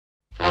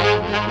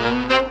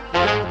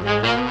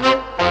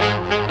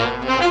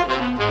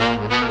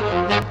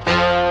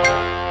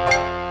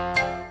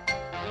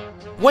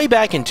Way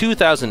back in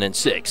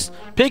 2006,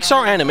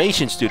 Pixar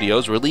Animation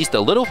Studios released a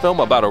little film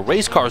about a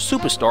race car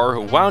superstar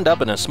who wound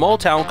up in a small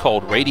town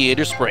called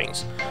Radiator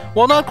Springs.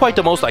 While not quite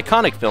the most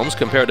iconic films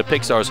compared to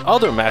Pixar's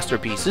other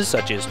masterpieces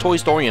such as Toy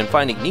Story and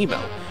Finding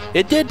Nemo,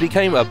 it did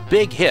become a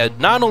big hit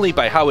not only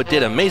by how it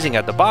did amazing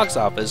at the box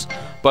office,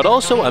 but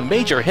also a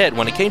major hit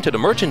when it came to the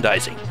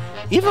merchandising.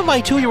 Even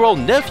my 2-year-old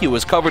nephew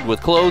was covered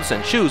with clothes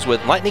and shoes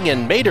with lightning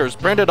and maters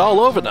printed all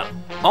over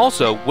them.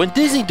 Also, when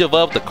Disney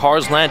developed the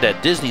Cars Land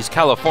at Disney's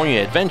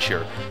California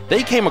Adventure,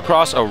 they came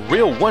across a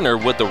real winner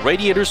with the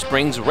Radiator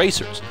Springs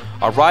Racers,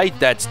 a ride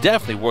that's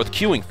definitely worth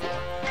queuing for.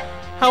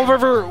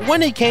 However,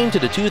 when it came to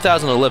the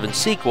 2011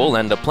 sequel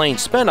and the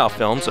Planes spin-off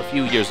films a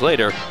few years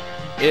later,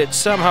 it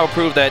somehow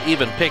proved that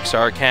even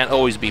Pixar can't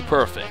always be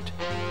perfect.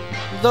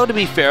 Though to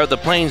be fair, the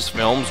Planes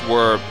films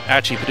were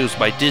actually produced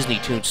by Disney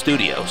Toon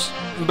Studios.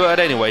 But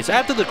anyways,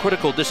 after the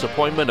critical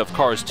disappointment of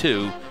Cars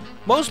 2,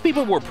 most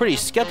people were pretty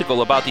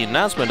skeptical about the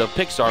announcement of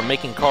Pixar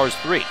making Cars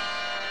 3.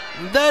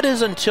 That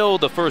is until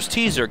the first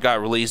teaser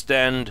got released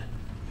and...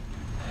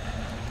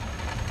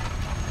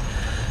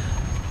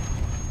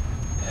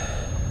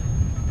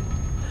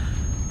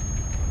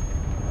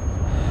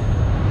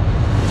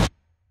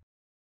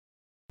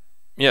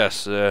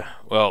 Yes,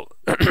 well...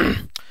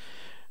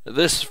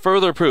 This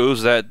further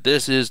proves that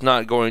this is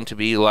not going to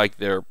be like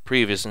their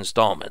previous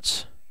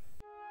installments.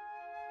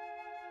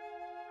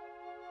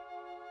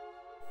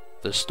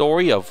 The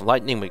story of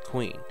Lightning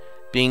McQueen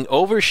being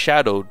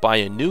overshadowed by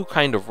a new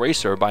kind of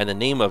racer by the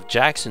name of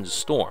Jackson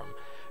Storm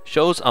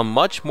shows a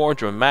much more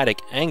dramatic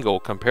angle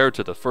compared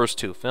to the first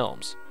two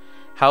films.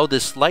 How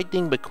this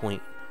Lightning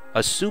McQueen, a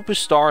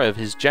superstar of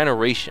his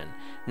generation,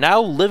 now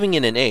living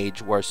in an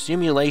age where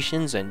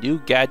simulations and new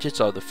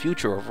gadgets are the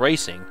future of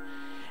racing,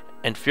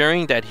 and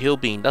fearing that he'll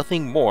be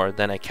nothing more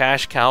than a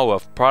cash cow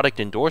of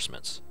product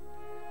endorsements.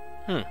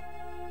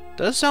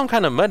 Does sound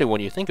kind of muddy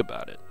when you think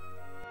about it.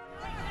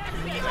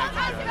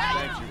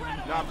 Thank you.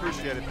 No, I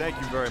appreciate it. Thank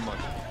you very much.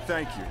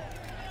 Thank you.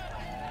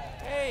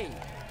 Hey,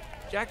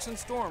 Jackson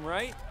Storm,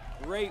 right?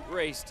 Great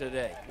race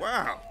today.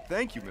 Wow.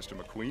 Thank you, Mr.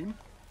 McQueen.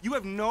 You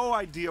have no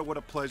idea what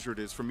a pleasure it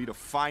is for me to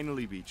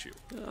finally beat you.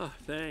 Oh,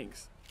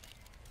 thanks.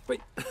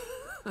 Wait,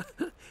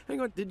 hang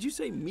on. Did you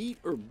say meet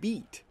or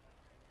beat?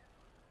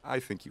 I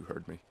think you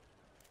heard me.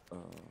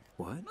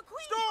 What?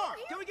 Storm!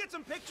 Can we get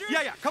some pictures?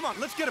 Yeah, come on,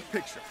 let's get a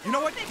picture. You know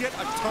what? Get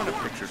a ton of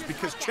pictures,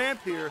 because Champ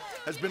here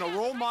has been a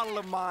role model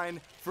of mine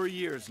for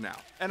years now.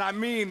 And I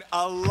mean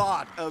a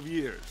lot of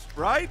years,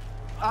 right?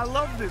 I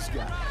love this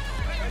guy.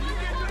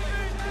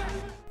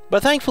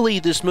 But thankfully,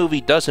 this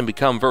movie doesn't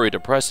become very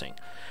depressing.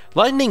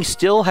 Lightning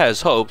still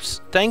has hopes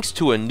thanks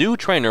to a new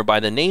trainer by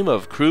the name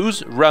of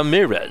Cruz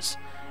Ramirez.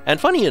 And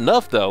funny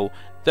enough though,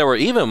 there were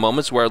even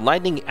moments where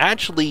Lightning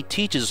actually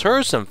teaches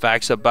her some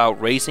facts about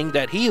racing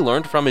that he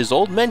learned from his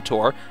old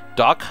mentor,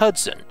 Doc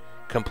Hudson,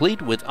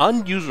 complete with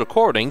unused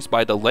recordings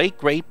by the late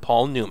great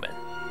Paul Newman.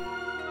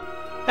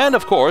 And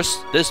of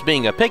course, this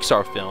being a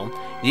Pixar film,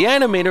 the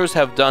animators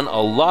have done a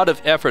lot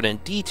of effort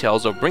and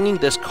details of bringing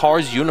this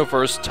Cars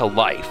universe to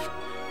life.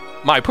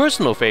 My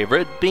personal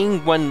favorite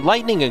being when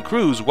Lightning and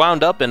Cruz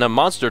wound up in a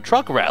monster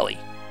truck rally.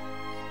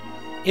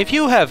 If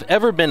you have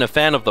ever been a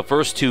fan of the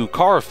first two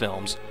Car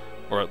films,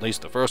 or at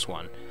least the first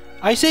one,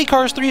 I say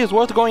Cars 3 is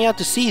worth going out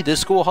to see this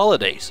school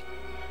holidays.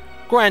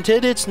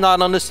 Granted, it's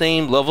not on the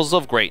same levels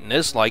of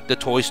greatness like the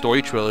Toy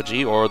Story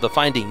trilogy or the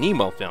Finding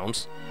Nemo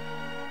films,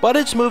 but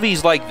it's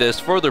movies like this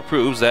further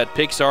proves that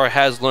Pixar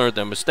has learned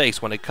their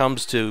mistakes when it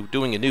comes to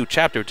doing a new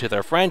chapter to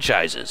their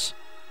franchises.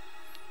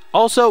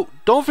 Also,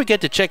 don't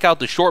forget to check out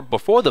the short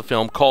before the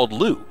film called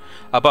Lou,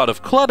 about a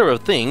clutter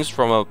of things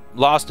from a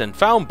lost and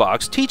found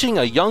box teaching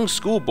a young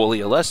school bully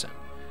a lesson.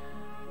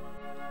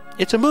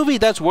 It's a movie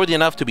that's worthy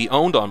enough to be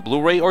owned on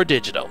Blu-ray or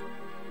digital,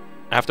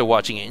 after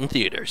watching it in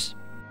theaters.